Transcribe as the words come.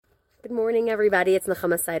Good morning, everybody. It's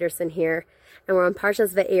Nechama Siderson here, and we're on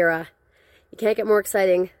Parsha's Ve'era. You can't get more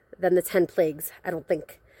exciting than the 10 plagues, I don't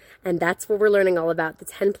think. And that's what we're learning all about, the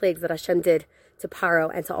 10 plagues that Hashem did to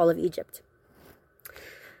Paro and to all of Egypt.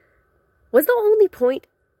 Was the only point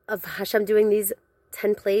of Hashem doing these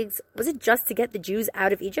 10 plagues, was it just to get the Jews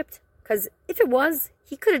out of Egypt? Because if it was,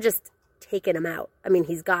 he could have just taken them out. I mean,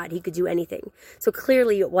 he's God. He could do anything. So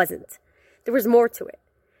clearly it wasn't. There was more to it.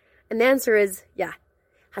 And the answer is, yeah.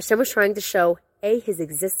 Hashem was trying to show, A, his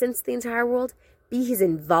existence to the entire world, B, his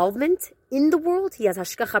involvement in the world. He has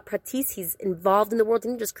hashgacha pratis, he's involved in the world,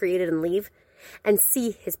 didn't just create it and leave. And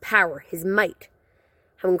C, his power, his might,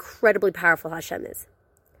 how incredibly powerful Hashem is.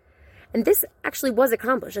 And this actually was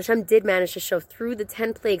accomplished. Hashem did manage to show through the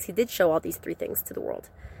 10 plagues, he did show all these three things to the world.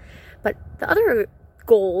 But the other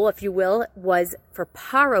goal, if you will, was for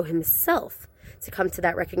Paro himself to come to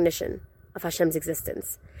that recognition of Hashem's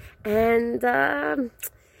existence. And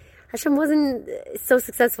Hashem wasn't so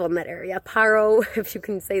successful in that area. Paro, if you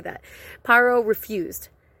can say that, Paro refused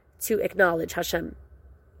to acknowledge Hashem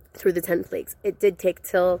through the 10 plagues. It did take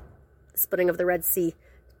till the splitting of the Red Sea.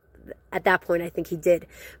 At that point, I think he did.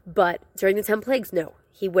 But during the 10 plagues, no,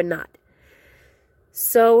 he would not.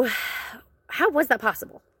 So how was that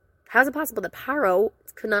possible? How is it possible that Paro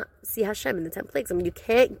could not see Hashem in the 10 plagues? I mean, you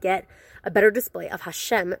can't get a better display of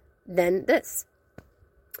Hashem than this.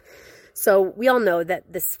 So we all know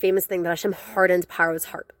that this famous thing that Hashem hardened Paro's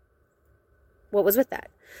heart. What was with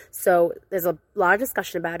that? So there's a lot of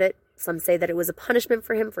discussion about it. Some say that it was a punishment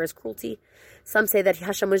for him for his cruelty. Some say that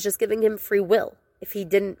Hashem was just giving him free will. If he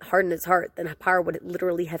didn't harden his heart, then Paro would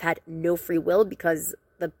literally have had no free will because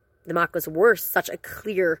the Makos were such a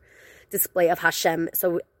clear display of Hashem.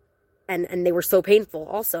 So and they were so painful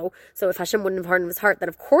also. So if Hashem wouldn't have hardened his heart, then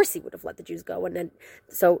of course he would have let the Jews go. And then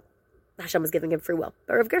so Hashem was giving him free will.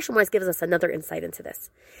 But Rav Gershom Weiss gives us another insight into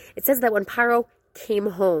this. It says that when Paro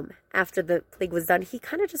came home after the plague was done, he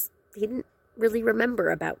didn't really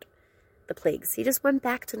remember about the plagues. He just went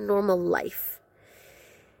back to normal life.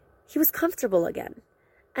 He was comfortable again.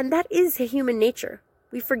 And that is human nature.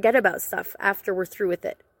 We forget about stuff after we're through with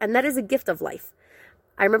it. And that is a gift of life.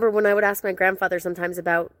 I remember when I would ask my grandfather sometimes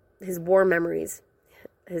about his war memories,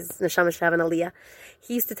 his Neshama Shav and Aliyah,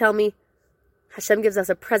 he used to tell me, Hashem gives us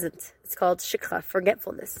a present. It's called shikha,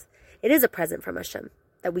 forgetfulness. It is a present from Hashem,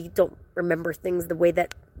 that we don't remember things the way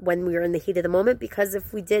that when we were in the heat of the moment, because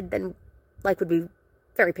if we did, then life would be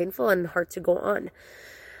very painful and hard to go on.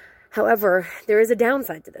 However, there is a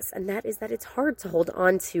downside to this, and that is that it's hard to hold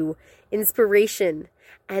on to inspiration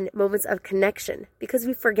and moments of connection because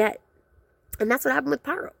we forget. And that's what happened with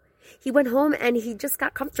Paro. He went home and he just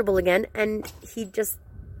got comfortable again, and he just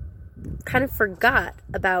kind of forgot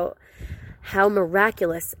about how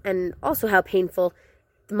miraculous and also how painful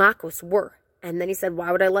the Makos were. And then he said,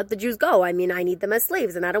 why would I let the Jews go? I mean, I need them as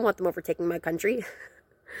slaves and I don't want them overtaking my country.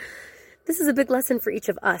 This is a big lesson for each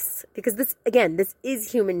of us because this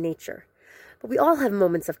is human nature. But we all have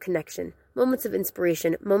moments of connection, moments of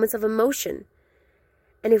inspiration, moments of emotion.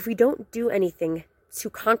 And if we don't do anything to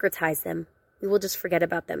concretize them, we will just forget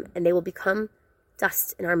about them and they will become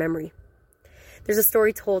dust in our memory. There's a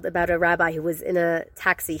story told about a rabbi who was in a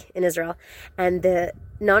taxi in Israel, and the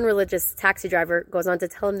non-religious taxi driver goes on to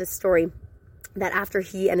tell him this story that after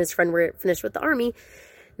he and his friend were finished with the army,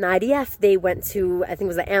 in the IDF, they went to, I think it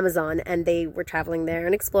was the Amazon, and they were traveling there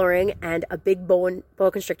and exploring, and a big boa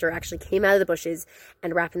constrictor actually came out of the bushes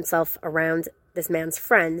and wrapped himself around this man's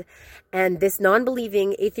friend, and this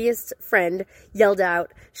non-believing atheist friend yelled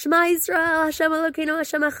out, Shema Yisrael, Hashem Elokeinu,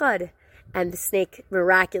 Hashem Echad, and the snake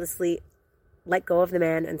miraculously let go of the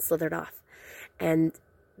man and slithered off. And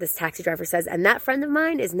this taxi driver says, and that friend of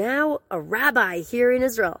mine is now a rabbi here in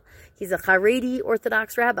Israel. He's a Haredi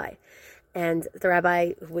Orthodox rabbi. And the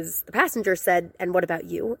rabbi who was the passenger said, and what about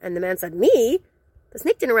you? And the man said, me? The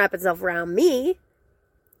snake didn't wrap itself around me.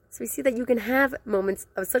 So we see that you can have moments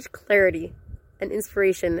of such clarity and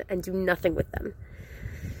inspiration and do nothing with them.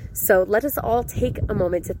 So let us all take a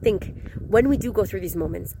moment to think when we do go through these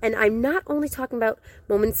moments. And I'm not only talking about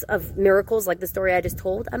moments of miracles like the story I just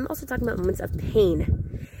told. I'm also talking about moments of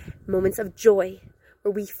pain, moments of joy,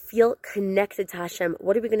 where we feel connected to Hashem.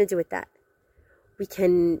 What are we going to do with that? We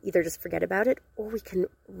can either just forget about it, or we can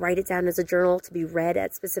write it down as a journal to be read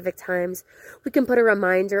at specific times. We can put a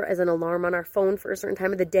reminder as an alarm on our phone for a certain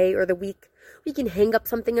time of the day or the week. We can hang up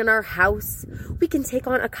something in our house. We can take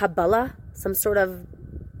on a Kabbalah, some sort of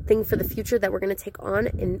thing for the future that we're going to take on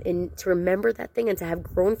and to remember that thing and to have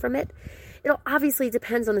grown from it. It obviously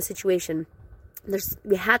depends on the situation.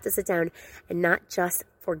 We have to sit down and not just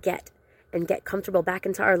forget and get comfortable back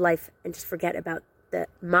into our life and just forget about the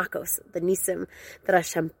makos, the nisim that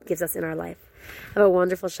Hashem gives us in our life. Have a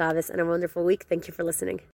wonderful Shabbos and a wonderful week. Thank you for listening.